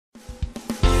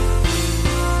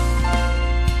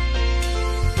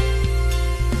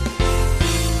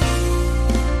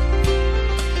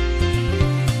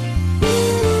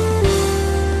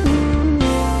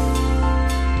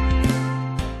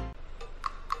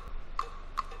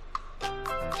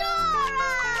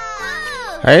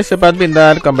Hai sobat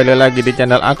pintar, kembali lagi di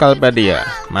channel Akalpedia.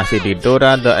 Masih di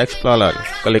Dora the Explorer.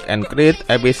 Klik and create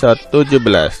episode 17,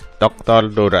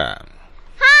 Dr. Dora.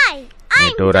 Hi,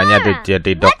 I'm Doranya Dora.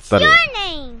 jadi dokter. What's your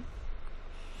name?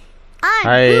 I'm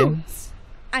Hi. Boots.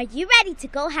 Are you ready to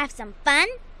go have some fun?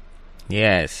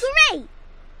 Yes. Great!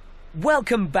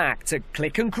 Welcome back to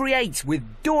Click and Create with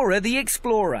Dora the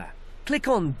Explorer. Click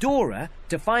on Dora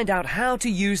to find out how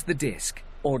to use the disc,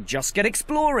 or just get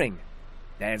exploring.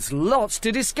 There's lots to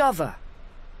discover.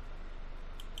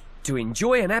 To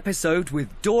enjoy an episode with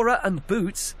Dora and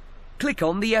Boots, click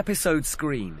on the episode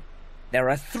screen. There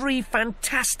are 3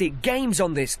 fantastic games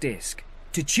on this disc.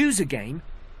 To choose a game,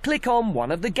 click on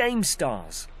one of the game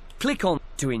stars. Click on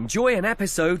To enjoy an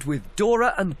episode with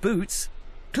Dora and Boots,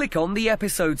 click on the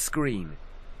episode screen.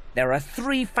 There are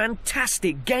 3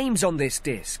 fantastic games on this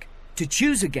disc. To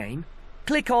choose a game,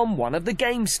 click on one of the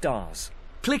game stars.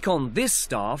 Click on this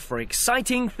star for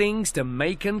exciting things to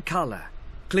make and colour.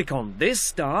 Click on this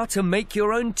star to make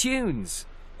your own tunes.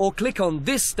 Or click on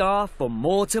this star for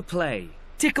more to play.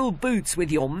 Tickle Boots with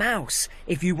your mouse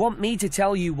if you want me to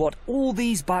tell you what all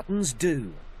these buttons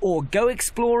do. Or go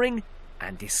exploring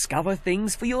and discover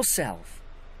things for yourself.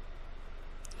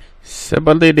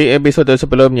 Seperti di episode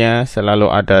sebelumnya, selalu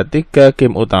ada 3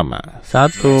 game utama.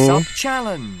 1,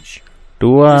 Challenge.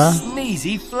 2,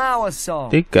 Sneezy flower song.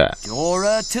 3.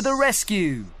 Dora to the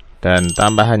rescue. Dan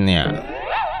tambahannya.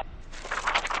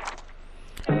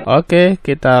 Oke,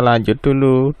 kita lanjut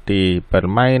dulu di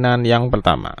permainan yang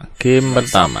pertama. Game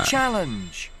pertama.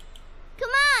 Challenge.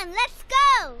 Come on, let's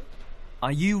go!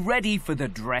 Are you ready for the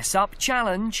dress up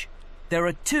challenge? There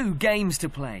are 2 games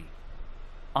to play.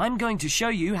 I'm going to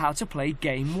show you how to play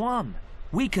game 1.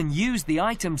 We can use the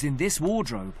items in this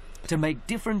wardrobe to make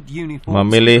different uniforms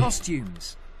Memilih and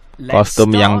costumes. Let's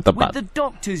kostum yang start tepat. with the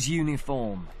doctor's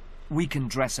uniform. We can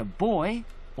dress a boy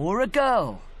or a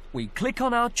girl. We click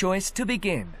on our choice to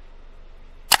begin.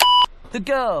 The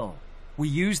girl.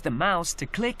 We use the mouse to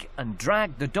click and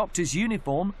drag the doctor's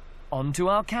uniform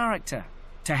onto our character.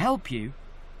 To help you,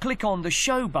 click on the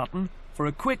show button for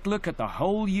a quick look at the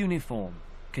whole uniform.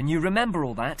 Can you remember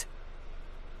all that?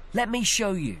 Let me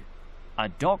show you. A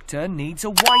doctor needs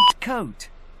a white coat,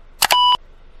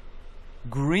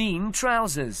 green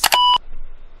trousers,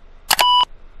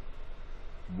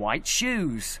 white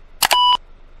shoes,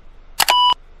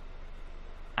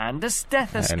 and a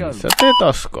stethoscope.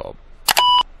 Stethoscope.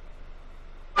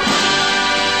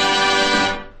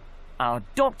 Our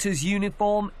doctor's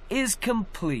uniform is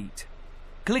complete.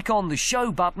 Click on the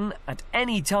show button at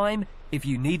any time if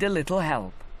you need a little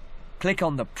help. Click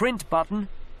on the print button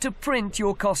to print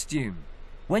your costume.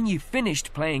 When you've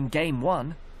finished playing game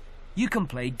 1, you can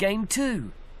play game 2.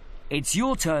 It's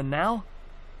your turn now.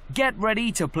 Get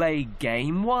ready to play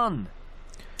game 1.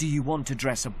 Do you want to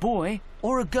dress a boy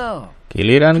or a girl?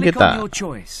 Giliran Click kita. on your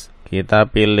choice. Kita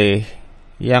pilih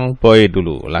yang boy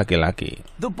dulu, laki-laki.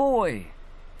 The boy.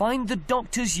 Find the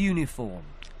doctor's uniform.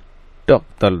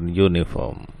 Dokter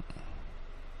uniform.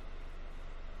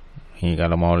 Ini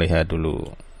kalau mau lihat dulu.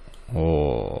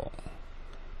 Oh.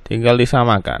 Tinggal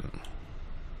disamakan.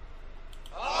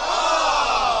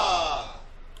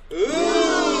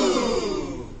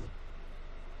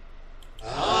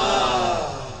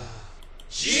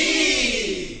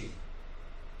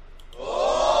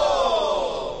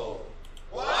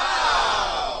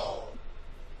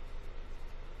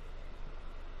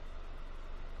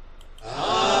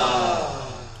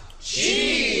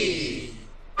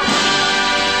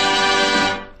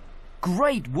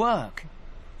 Great work!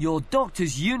 Your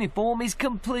doctor's uniform is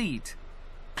complete.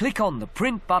 Click on the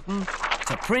print button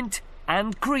to print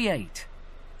and create.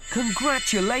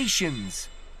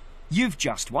 Congratulations! You've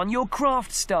just won your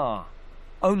craft star.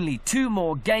 Only 2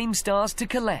 more game stars to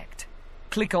collect.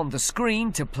 Click on the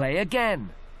screen to play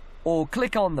again. Or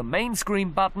click on the main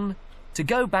screen button to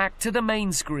go back to the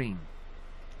main screen.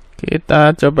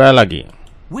 Kita coba lagi.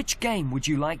 Which game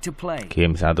would you like to play?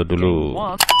 Game 1 dulu.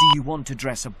 What? Do you want to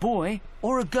dress a boy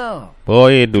or a girl?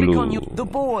 Boy Click dulu. on the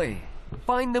boy.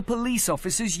 Find the police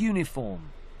officer's uniform.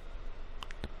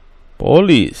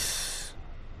 Polis.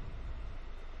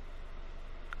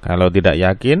 Kalau tidak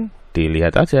yakin,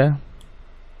 dilihat aja.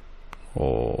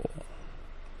 Oh.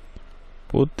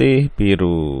 Putih,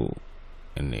 biru.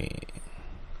 Ini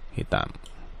hitam.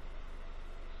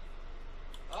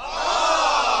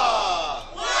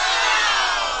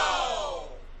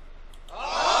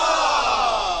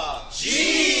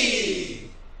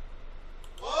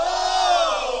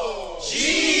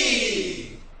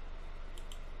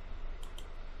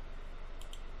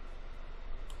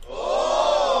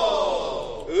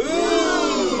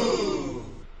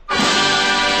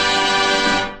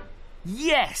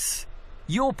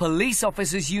 Your police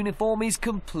officer's uniform is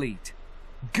complete.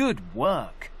 Good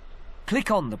work. Click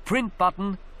on the print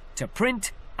button to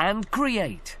print and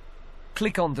create.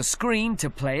 Click on the screen to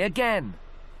play again.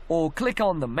 Or click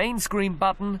on the main screen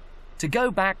button to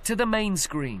go back to the main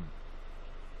screen.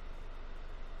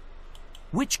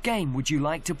 Which game would you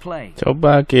like to play?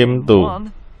 Coba game 2.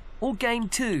 1 or game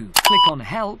 2? Click on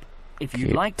help if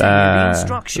you'd like to hear the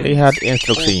instructions. Lihat Or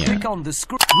instruksinya. click on the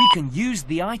screen. We can use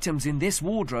the items in this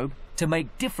wardrobe to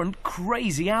make different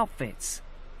crazy outfits.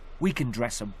 We can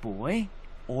dress a boy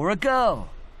or a girl.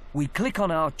 We click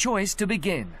on our choice to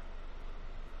begin.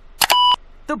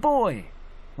 The boy.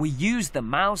 We use the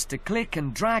mouse to click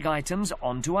and drag items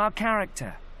onto our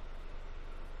character.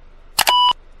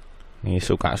 Ini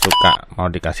suka-suka mau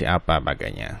dikasih apa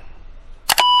pakainya.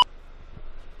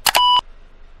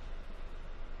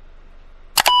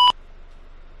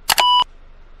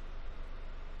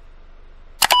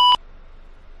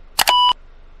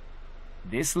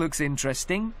 This looks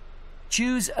interesting.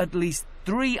 Choose at least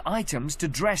 3 items to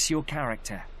dress your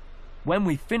character. When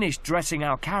we finish dressing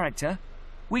our character,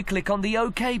 we click on the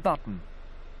OK button.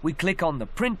 We click on the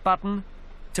print button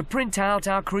to print out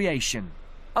our creation.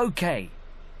 OK.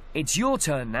 It's your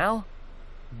turn now.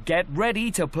 Get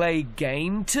ready to play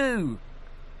game 2.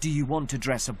 Do you want to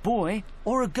dress a boy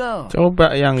or a girl?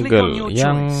 Coba yang Click girl, on your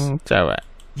yang choice. cewek.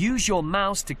 Use your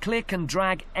mouse to click and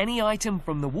drag any item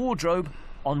from the wardrobe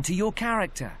onto your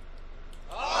character.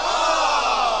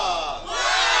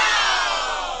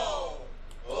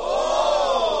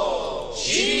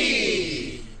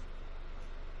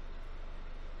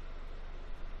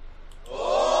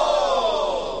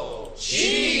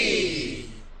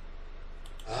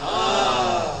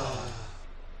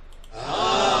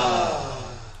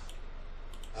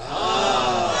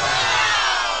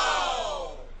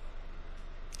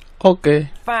 Oke.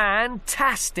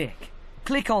 Fantastic!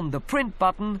 Click on the print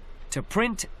button to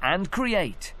print and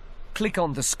create. Click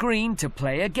on the screen to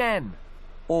play again.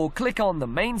 Or click on the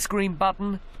main screen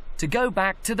button to go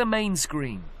back to the main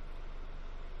screen.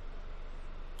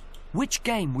 Which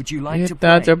game would you like to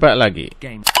Kita play? coba lagi.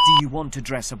 Game. Do you want to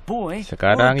dress a boy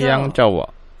Sekarang or a yang girl? cowok.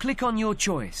 Click on your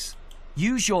choice.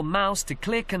 Use your mouse to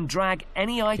click and drag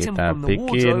any item Kita from the bikin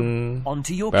wardrobe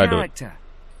onto your badut. character.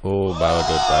 Oh,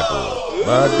 badut.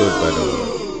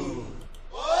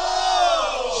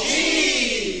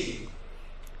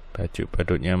 Baju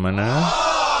badutnya mana?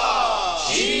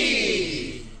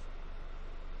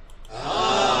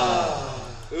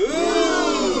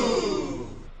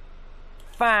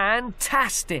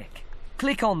 Fantastic!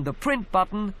 Click on the print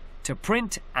button to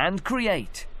print and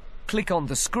create. Click on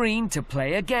the screen to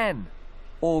play again.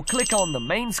 Or click on the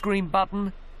main screen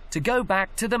button to go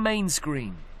back to the main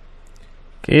screen.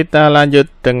 Kita lanjut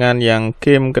dengan yang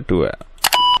game kedua.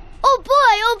 Oh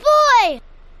boy!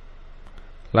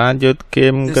 Lanjut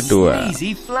game The kedua.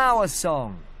 Sneezy Flower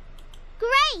Song.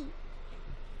 Great!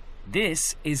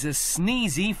 This is a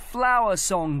Sneezy Flower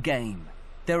Song game.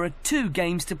 There are 2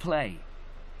 games to play.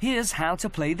 Here's how to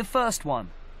play the first one.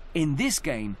 In this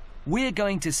game, we're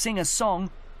going to sing a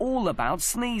song all about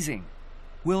sneezing.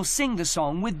 We'll sing the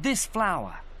song with this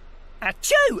flower.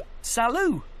 Achoo!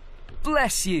 Salut!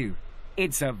 Bless you!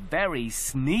 It's a very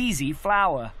sneezy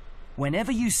flower.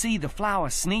 Whenever you see the flower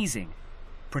sneezing,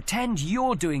 pretend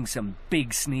you're doing some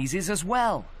big sneezes as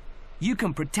well. You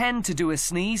can pretend to do a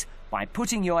sneeze by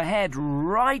putting your head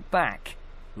right back,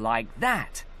 like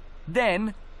that.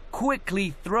 Then,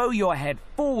 quickly throw your head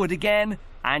forward again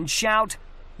and shout,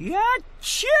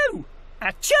 Achoo!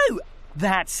 Achoo!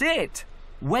 That's it!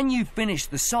 When you finish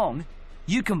the song,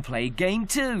 you can play game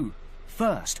 2.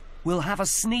 First, we'll have a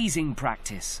sneezing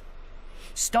practice.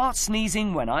 Start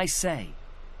sneezing when I say.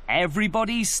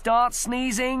 Everybody start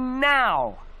sneezing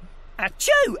now!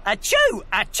 Achoo! Achoo!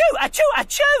 Achoo! Achoo!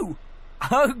 Achoo!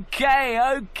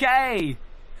 Okay.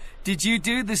 Did you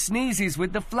do the sneezes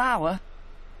with the flower?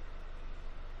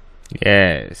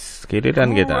 Yes,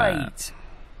 giliran kita. Great.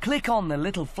 Click on the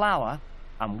little flower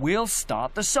and we'll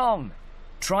start the song.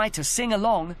 Try to sing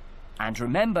along and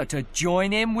remember to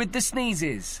join in with the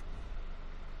sneezes.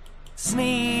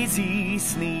 Sneezy,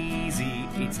 sneezy,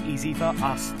 it's easy for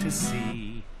us to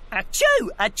see. Achoo,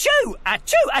 achoo,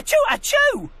 achoo, achoo,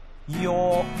 achoo!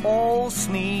 You're all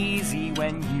sneezy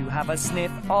when you have a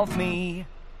sniff of me.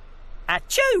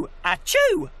 Achoo,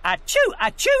 achoo, achoo,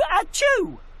 achoo,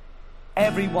 achoo!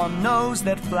 Everyone knows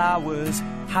that flowers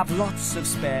have lots of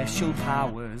special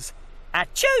powers.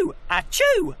 Achoo,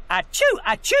 achoo, achoo,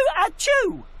 achoo,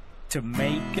 achoo! To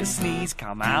make a sneeze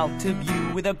come out of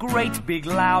you with a great big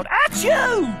loud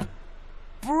achoo!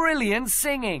 Brilliant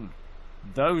singing!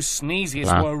 Those sneezes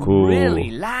were Lagu.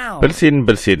 really loud.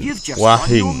 Bersin-bersin. You've just won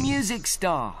your Wahing. music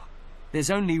star. There's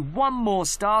only one more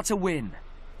star to win.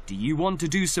 Do you want to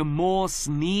do some more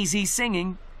sneezy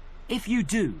singing? If you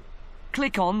do,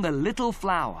 click on the little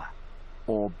flower.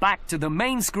 Or back to the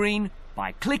main screen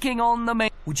by clicking on the main...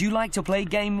 Would you like to play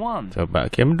game 1? Coba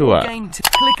game Or 2. game 2?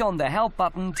 Click on the help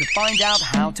button to find out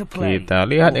how to play. Kita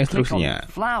lihat Or click on instruksinya.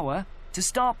 the flower to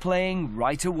start playing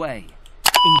right away.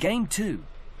 In game 2,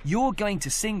 you're going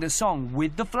to sing the song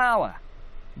with the flower.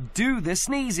 Do the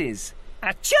sneezes.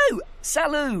 Achoo!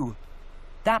 Salud!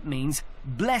 That means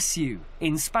bless you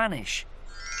in Spanish.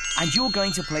 And you're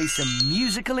going to play some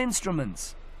musical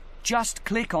instruments. Just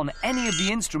click on any of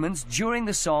the instruments during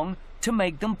the song to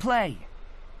make them play.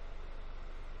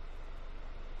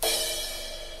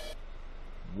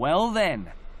 Well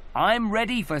then, I'm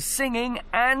ready for singing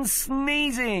and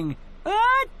sneezing.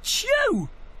 Achoo!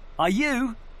 Are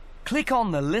you? Click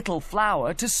on the little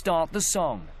flower to start the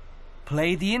song.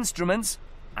 Play the instruments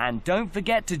and don't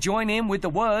forget to join in with the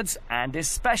words and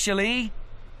especially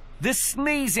the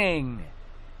sneezing.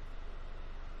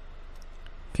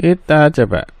 Kita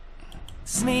coba.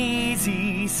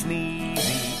 Sneezy,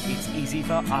 sneezy, it's easy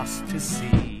for us to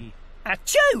see.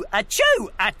 Achoo, achoo,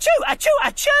 achoo, achoo,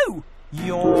 achoo!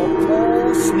 You're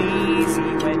all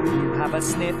sneezy when you have a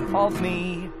sniff of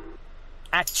me.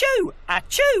 Achoo,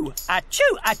 achoo,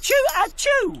 achoo, achoo,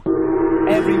 achoo!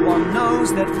 Everyone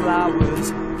knows that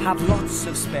flowers have lots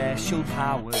of special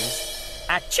powers.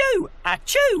 Achoo,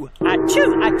 achoo, achoo,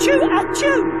 achoo,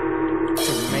 achoo!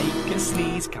 To make a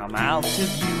sneeze come out of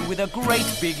you with a great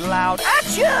big loud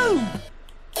achoo!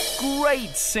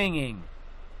 Great singing!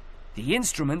 The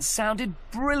instruments sounded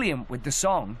brilliant with the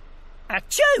song.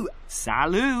 Achoo!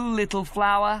 Salud, little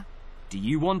flower! Do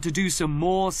you want to do some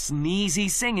more sneezy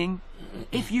singing?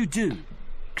 If you do,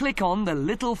 click on the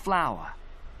little flower.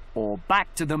 Or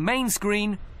back to the main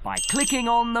screen by clicking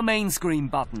on the main screen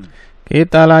button.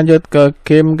 Kita lanjut ke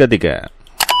game ketiga.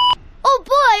 Oh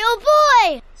boy, oh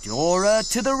boy! Dora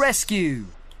to the rescue!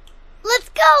 Let's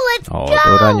go, let's Oh, go!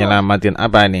 Dora nyelamatin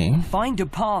apa nih? Find a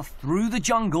path through the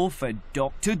jungle for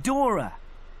Dr. Dora.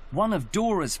 One of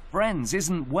Dora's friends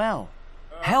isn't well.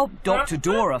 Help Dr.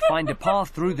 Dora find a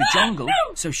path through the jungle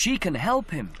so she can help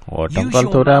him. Oh, Use Dr.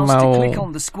 your Dora mouse to mau click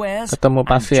on the squares ketemu and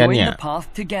join pasiennya. the path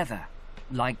together.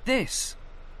 Like this.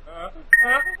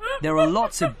 There are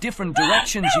lots of different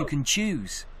directions you can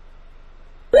choose.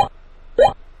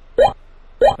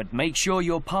 But make sure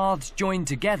your paths join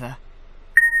together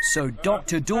so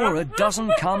Dr. Dora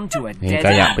doesn't come to a Ini dead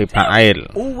kayak end. pipa air.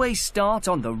 Always start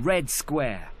on the red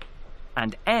square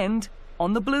and end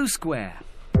on the blue square.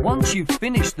 Once you've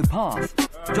finished the path,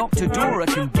 Dr. Dora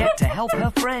can get to help her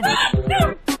friend.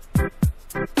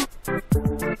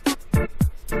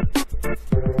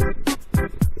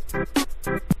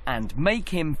 And make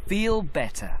him feel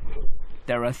better.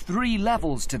 There are 3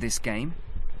 levels to this game.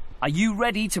 Are you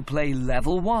ready to play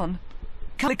level 1?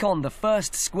 Click on the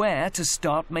first square to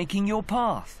start making your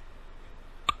path.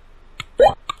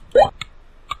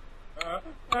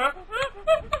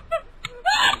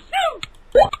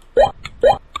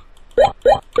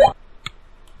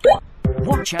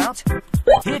 Watch out!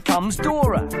 Here comes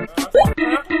Dora!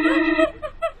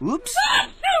 Oops!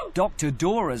 Dr.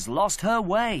 Dora's lost her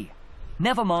way.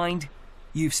 Never mind.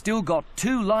 You've still got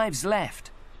 2 lives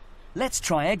left. Let's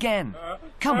try again.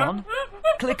 Come on.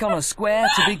 Click on a square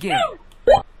to begin.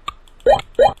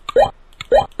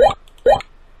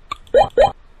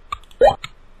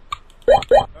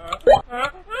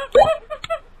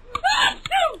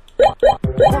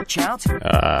 Watch out.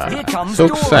 Here comes Dora.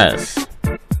 Sukses.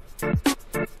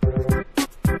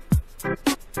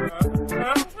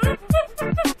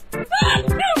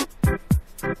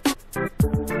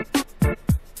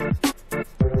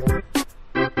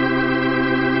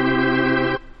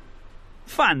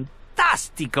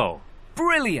 Fantastico!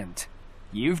 Brilliant!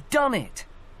 You've done it!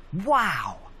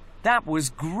 Wow! That was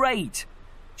great!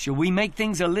 Shall we make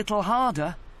things a little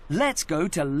harder? Let's go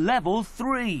to level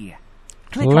 3.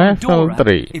 Click on Level Dora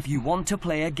 3. if you want to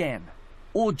play again.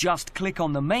 Or just click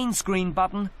on the main screen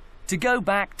button to go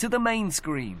back to the main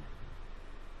screen.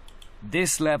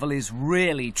 This level is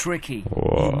really tricky.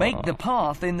 You make the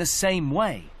path in the same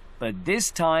way, but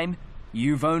this time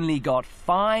you've only got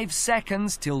 5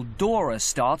 seconds till Dora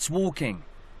starts walking.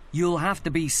 You'll have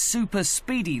to be super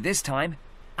speedy this time.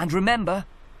 And remember,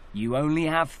 you only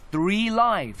have 3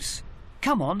 lives.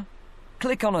 Come on,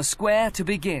 click on a square to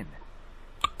begin.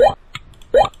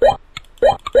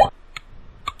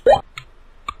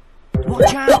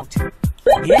 Watch out!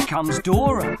 Here comes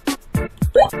Dora.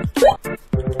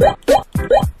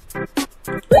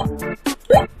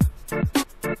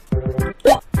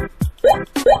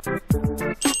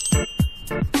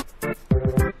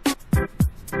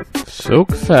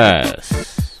 Sukses.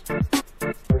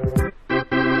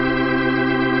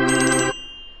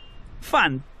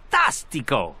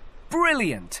 Fantastico!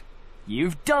 Brilliant!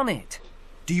 You've done it!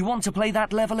 Do you want to play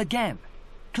that level again?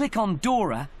 Click on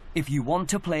Dora if you want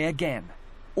to play again.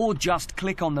 Or just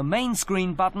click on the main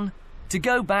screen button to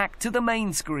go back to the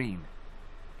main screen.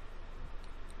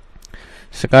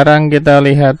 Sekarang kita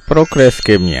lihat progress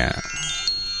gamenya.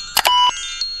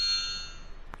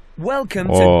 Welcome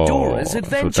to Dora's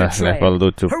Adventure sudah Trail. level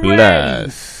 17. Hooray!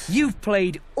 You've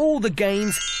played all the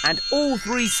games and all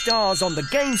 3 stars on the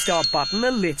Game Start button are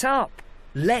lit up.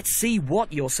 Let's see what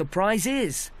your surprise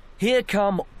is. Here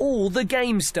come all the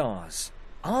game stars.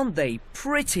 Aren't they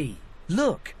pretty?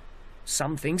 Look,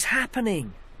 something's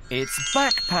happening. It's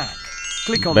backpack.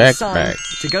 Click on the sign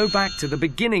to go back to the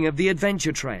beginning of the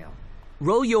adventure trail.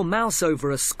 Roll your mouse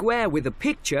over a square with a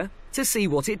picture to see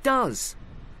what it does.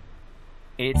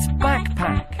 It's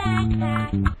backpack.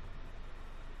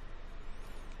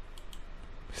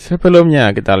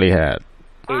 Sebelumnya kita lihat.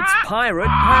 It's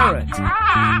pirate parrot.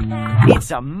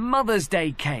 It's a Mother's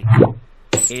Day cake.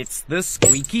 It's the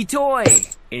squeaky toy.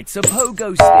 It's a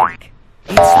pogo stick.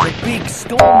 It's the big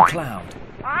storm cloud.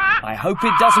 I hope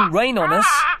it doesn't rain on us.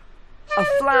 A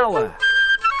flower.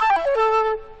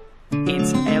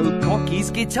 It's El Cocky's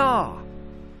guitar.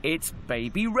 It's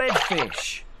baby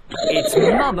redfish. It's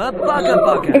Mama Bugger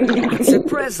Bugger. It's a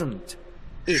present.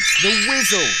 It's the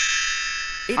whistle.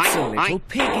 It's a little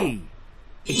piggy.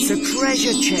 It's a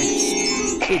treasure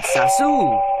chest. It's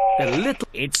Azul.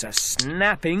 It's a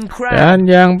snapping crab. Dan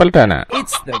yang perdana.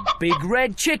 It's the big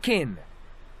red chicken.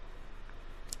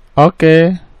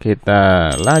 Oke,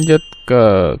 kita lanjut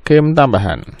ke game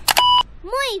tambahan.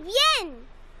 Muy bien.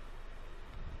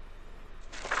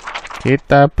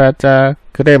 Kita baca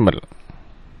grammar.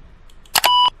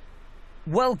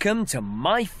 Welcome to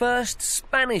my first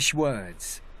Spanish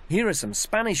words. Here are some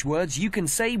Spanish words you can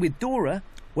say with Dora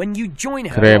when you join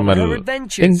her Grammar on her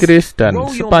adventures. Inggris dan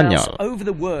Roll your Spanyol. mouse over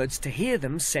the words to hear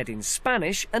them said in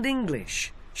Spanish and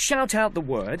English. Shout out the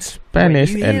words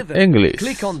Spanish when you hear and them. English.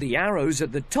 Click on the arrows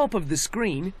at the top of the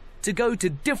screen to go to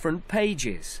different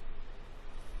pages.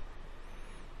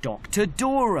 Dr.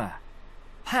 Dora.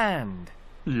 Hand.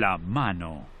 La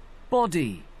mano,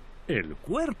 Body. el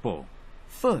cuerpo,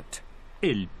 Foot.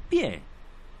 el pie,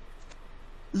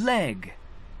 Leg.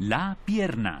 la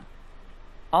pierna,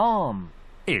 Arm.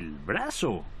 el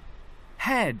brazo,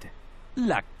 Head.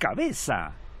 la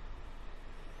cabeza.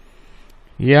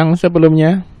 Yang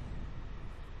sebelumnya.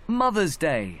 Mother's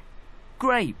Day.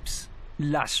 Grapes.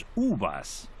 Las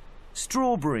uvas,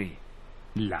 Strawberry.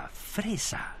 la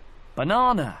fresa,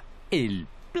 Banana. el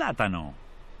plátano,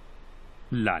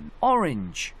 la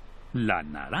Orange.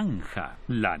 naranja,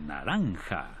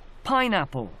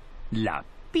 Pineapple. la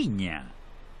piña,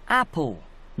 Apple.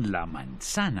 la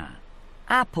manzana,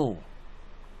 Apple.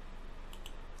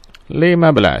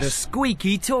 15. The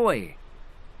squeaky toy.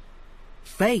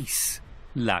 Face.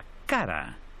 la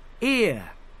cara,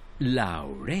 Ear. la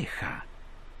oreja,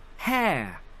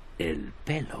 Hair. el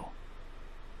pelo,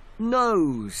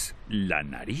 Nose. la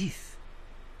nariz,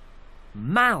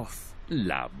 Mouth.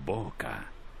 la boca,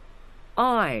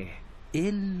 Eye.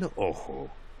 el ojo.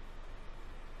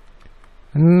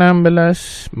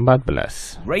 16,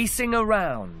 14. Racing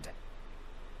around.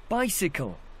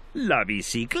 Bicycle. La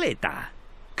bicicleta,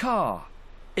 Car.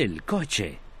 el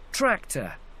coche,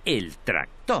 Tractor. el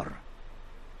tractor.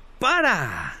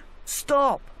 ¡Para!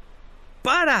 Stop.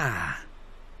 ¡Para!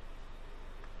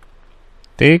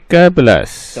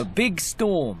 13. The big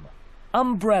storm.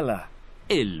 Umbrella.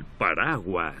 El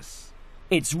paraguas.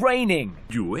 It's raining.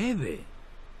 Llueve.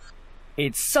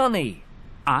 It's sunny.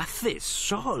 Hace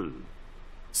sol.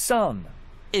 Sun.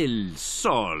 El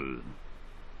sol.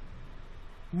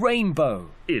 Rainbow.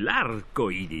 El arco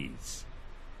iris.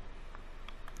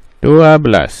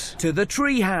 12. To the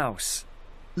treehouse.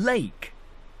 Lake.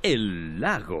 El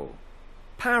lago.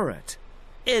 Parrot.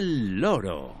 El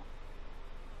loro.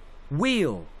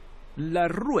 Wheel. La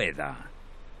rueda.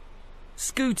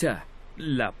 Scooter.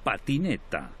 La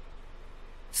patineta.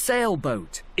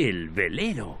 Sailboat. El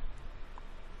velero.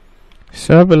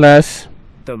 11.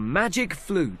 The magic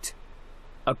flute.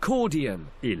 Accordion.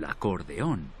 El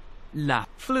acordeón. La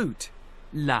Flute.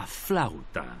 La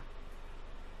flauta.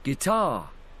 Guitar.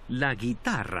 La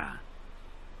guitarra.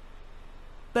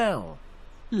 Bell.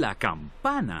 La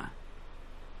campana.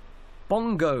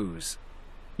 Bongos.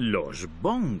 Los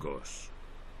bongos.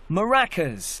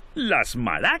 Maracas. Las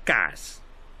maracas.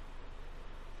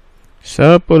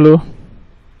 10.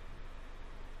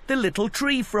 The little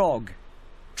tree frog.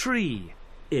 Tree.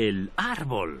 El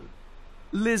árbol.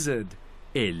 Lizard.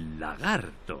 El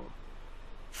lagarto.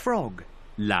 Frog.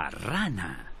 La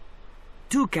rana.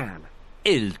 Toucan.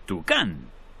 El tucán.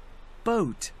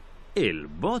 Boat. El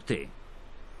bote.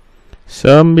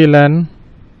 9.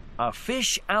 A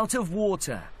fish out of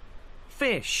water.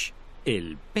 Fish.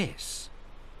 El pez.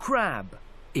 Crab.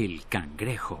 El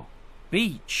cangrejo.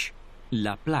 Beach.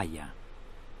 La playa.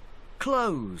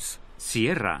 Close.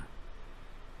 Sierra.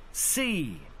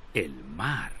 Sea. El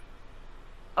mar.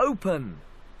 Open.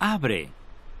 Abre.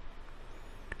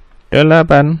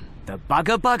 8. The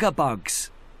bugger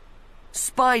bugs.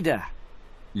 Spider.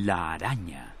 La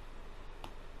araña.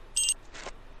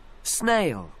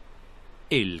 Snail.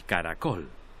 El caracol.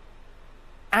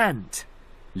 Ant.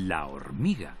 La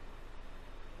hormiga.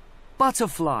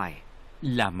 Butterfly.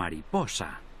 La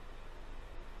mariposa.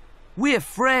 We're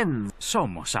friends.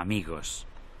 Somos amigos.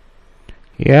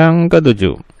 Yang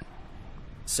ke-7.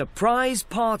 Surprise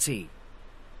party.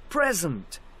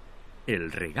 Present.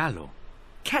 El regalo.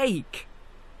 Cake.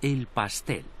 El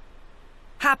pastel.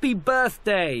 Happy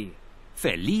birthday.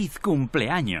 ¡Feliz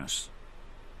cumpleaños!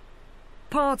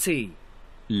 Party.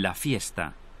 La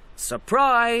fiesta.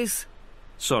 Surprise.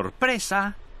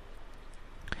 ¡Sorpresa!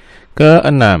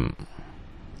 Ke-6.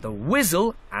 The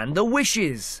whistle and the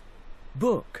wishes.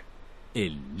 Book.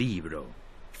 El libro.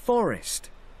 Forest.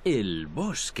 El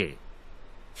bosque.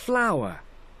 Flower.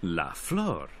 La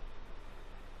flor.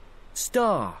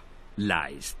 Star. La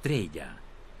estrella.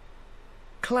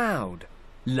 Cloud.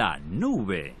 La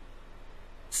nube.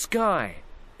 Sky.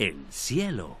 El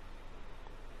cielo.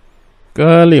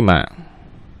 Ke-5.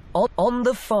 On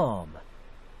the farm.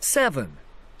 7.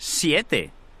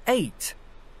 7. 8.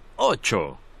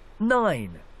 8. 9.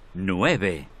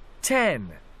 9.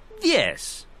 10.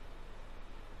 10.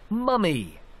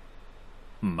 Mummy.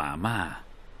 Mamá.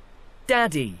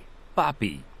 Daddy.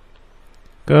 Papi.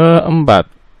 Ke-4.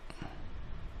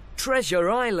 Treasure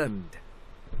Island.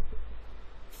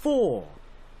 4.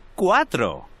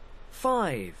 4.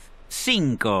 5.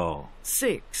 5.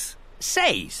 6.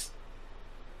 6.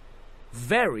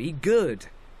 Very good.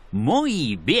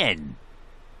 Muy bien.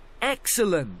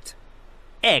 Excellent.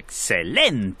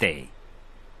 Excelente.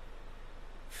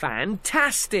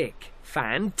 Fantastic.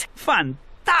 Fantástico.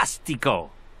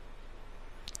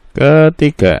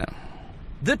 Ke-3.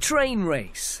 The train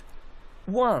race.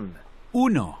 1.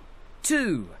 1.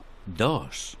 2.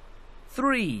 2.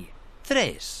 3.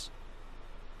 3.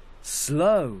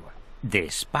 Slow.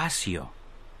 Despacio.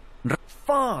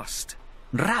 Fast.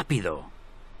 Rápido.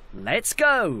 Let's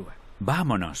go.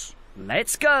 Vámonos.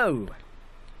 Let's go.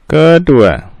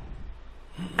 Ke-2.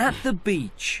 At the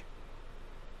beach.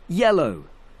 Yellow.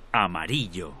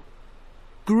 Amarillo.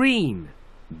 Green.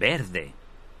 Verde.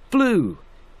 Blue.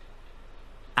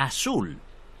 Azul.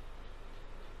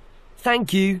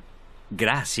 Thank you.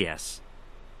 Gracias.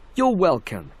 You're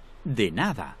welcome. De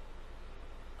nada.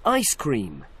 Ice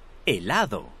cream.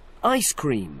 Helado. Ice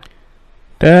cream.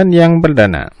 Dan yang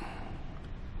perdana.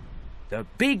 The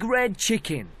big red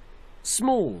chicken.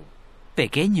 Small.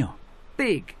 Pequeño.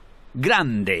 Big.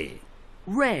 Grande.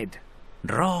 Red.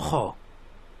 Rojo.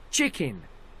 Chicken.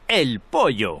 El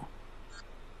pollo.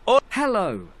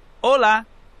 Hello. Hola.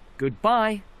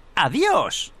 Goodbye.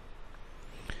 Adiós.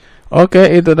 Oke,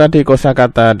 itu tadi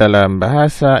kosakata dalam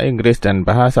bahasa Inggris dan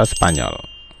bahasa Spanyol.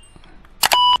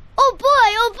 Oh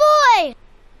boy, oh boy!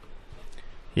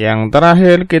 Yang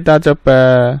terakhir kita coba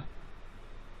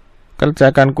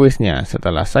kerjakan kuisnya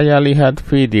setelah saya lihat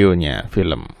videonya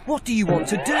film. What do you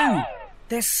want to do?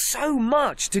 There's so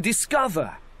much to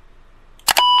discover.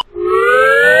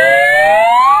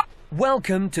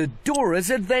 Welcome to Dora's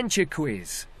Adventure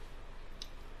Quiz.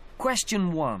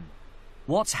 Question 1.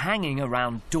 What's hanging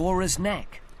around Dora's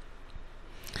neck?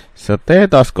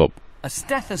 Stetoskop. A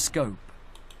stethoscope.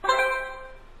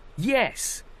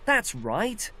 Yes, that's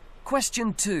right.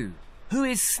 Question 2. Who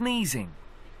is sneezing?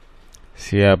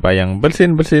 Siapa yang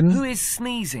bersin-bersin? Who is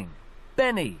sneezing?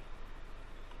 Benny.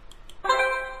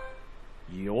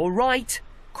 You're right.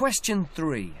 Question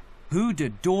 3. Who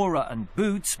did Dora and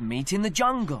Boots meet in the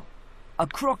jungle? A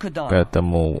crocodile.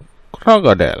 Ketemu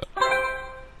krokodil.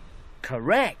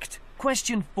 Correct.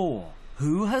 Question 4.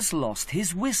 Who has lost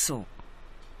his whistle?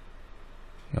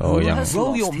 Oh, Who yang has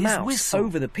Roll lost your his mouse whistle?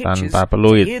 over the pictures tanpa to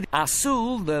peluit. hear the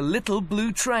Asul, the little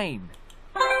blue train.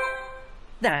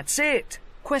 That's it.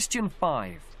 Question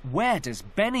 5. Where does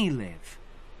Benny live?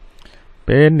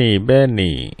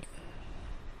 Benny.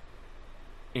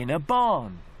 In a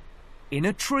barn. In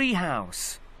a tree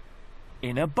house.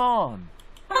 In a barn.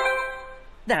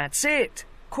 That's it.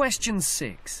 Question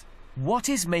 6. What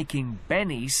is making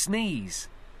Benny sneeze?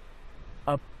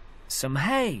 Some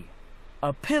hay.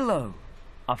 A pillow.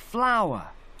 A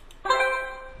flower.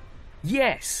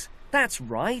 Yes. That's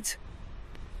right.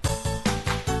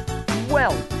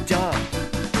 Well done.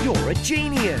 You're a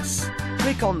genius.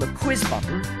 Click on the quiz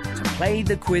button to play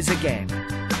the quiz again.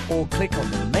 Or click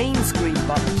on the main screen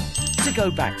button to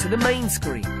go back to the main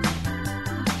screen.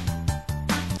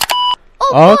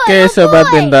 Oke, sobat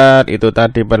pintar, itu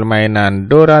tadi permainan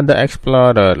Dora the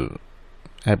Explorer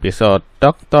episode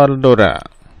Dr. Dora.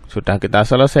 Sudah kita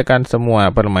selesaikan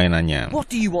semua permainannya. What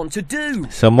do you want to do?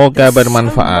 Semoga There's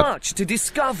bermanfaat. so much to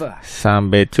discover.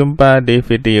 Sampai jumpa di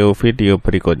video-video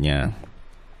berikutnya.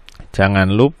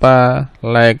 Jangan lupa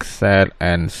like, share,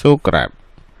 and subscribe.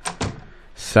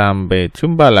 Sampai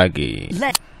jumpa lagi.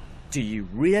 Do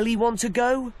you really want to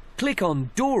go? Click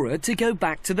on Dora to go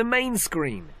back to the main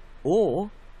screen. Or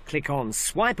click on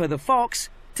Swiper the Fox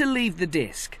to leave the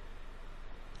disc.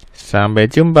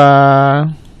 Sampai jumpa.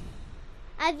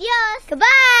 Adios.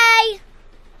 Goodbye.